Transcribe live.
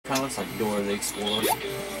Looks like Dora the Explorer.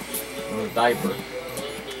 Or a diaper.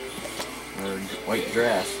 Or white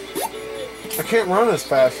dress. I can't run as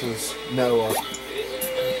fast as Noah.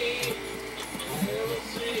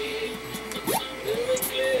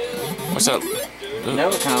 What's up?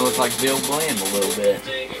 Noah kind of looks like Bill Bland a little bit.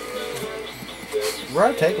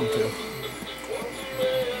 Where'd I take him to?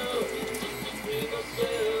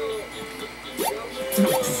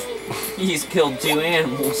 He's killed 2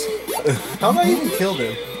 animals. How'd I even kill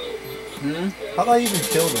him? Hmm? How'd I even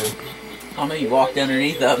kill him? I don't know, you walked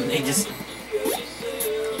underneath them and they just...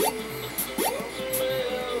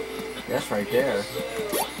 That's right there.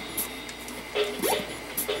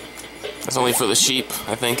 That's only for the sheep,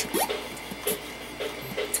 I think.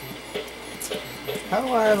 How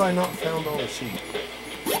have I not found all the sheep?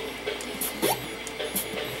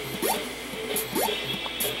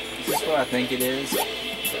 Is this what I think it is?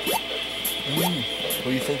 What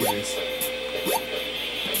do you think it is?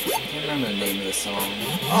 I can't remember the name of the song.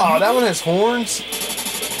 Oh, that one has horns?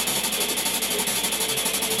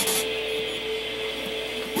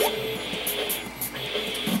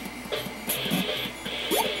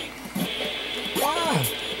 Ah.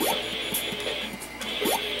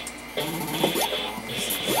 This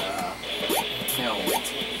is, helmet.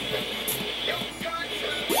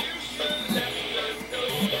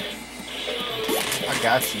 I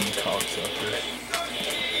got you, you cocksucker.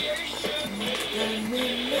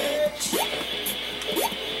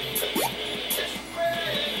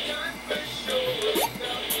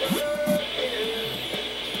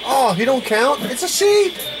 Oh, he don't count? It's a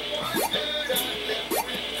sheep!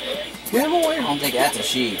 Get him away. I don't think that's a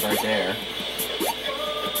sheep right there.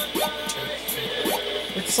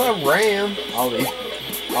 It's a ram. All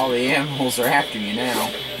the animals are after you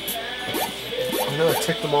now. I know, I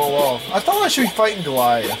ticked them all off. I thought I should be fighting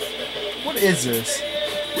Goliath. What is this?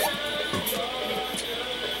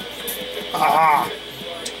 Ah!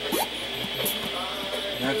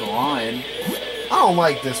 That's a lion. I don't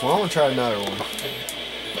like this one. I'm gonna try another one.